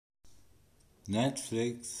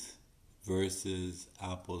Netflix versus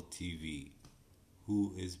Apple TV.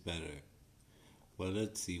 Who is better? Well,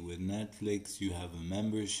 let's see. With Netflix, you have a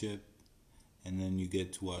membership, and then you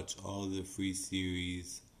get to watch all the free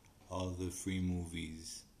series, all the free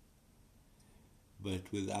movies. But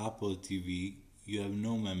with Apple TV, you have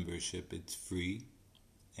no membership, it's free,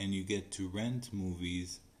 and you get to rent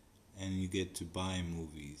movies and you get to buy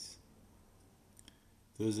movies.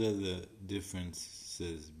 Those are the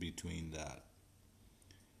differences between that.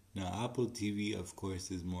 Now, Apple TV, of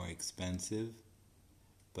course, is more expensive,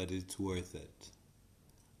 but it's worth it.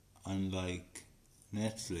 Unlike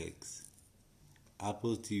Netflix,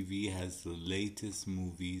 Apple TV has the latest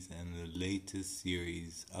movies and the latest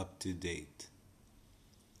series up to date.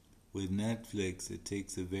 With Netflix, it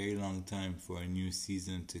takes a very long time for a new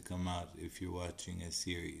season to come out if you're watching a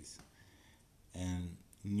series. And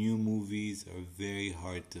new movies are very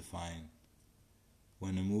hard to find.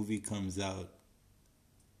 When a movie comes out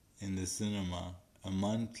in the cinema, a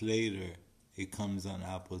month later, it comes on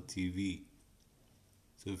Apple TV.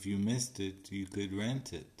 So if you missed it, you could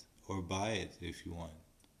rent it or buy it if you want.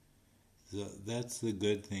 So that's the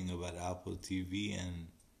good thing about Apple TV, and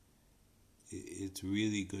it's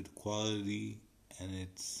really good quality, and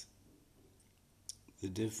it's the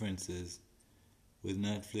difference is with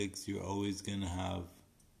Netflix you're always going to have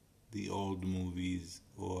the old movies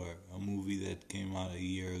or a movie that came out a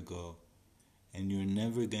year ago, and you're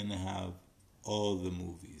never going to have all the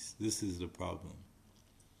movies. This is the problem.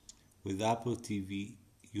 With Apple TV,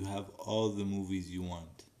 you have all the movies you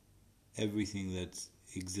want. Everything that's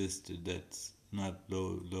existed that's not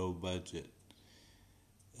low budget.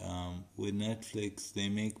 With Netflix, they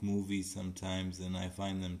make movies sometimes, and I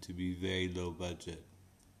find them to be very low budget.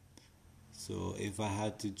 So if I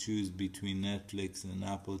had to choose between Netflix and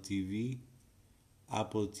Apple TV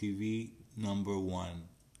number one.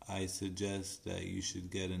 I suggest that you should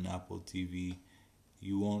get an Apple TV.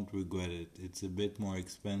 You won't regret it. It's a bit more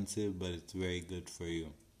expensive, but it's very good for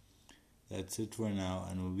you. That's it for now,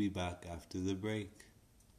 and we'll be back after the break.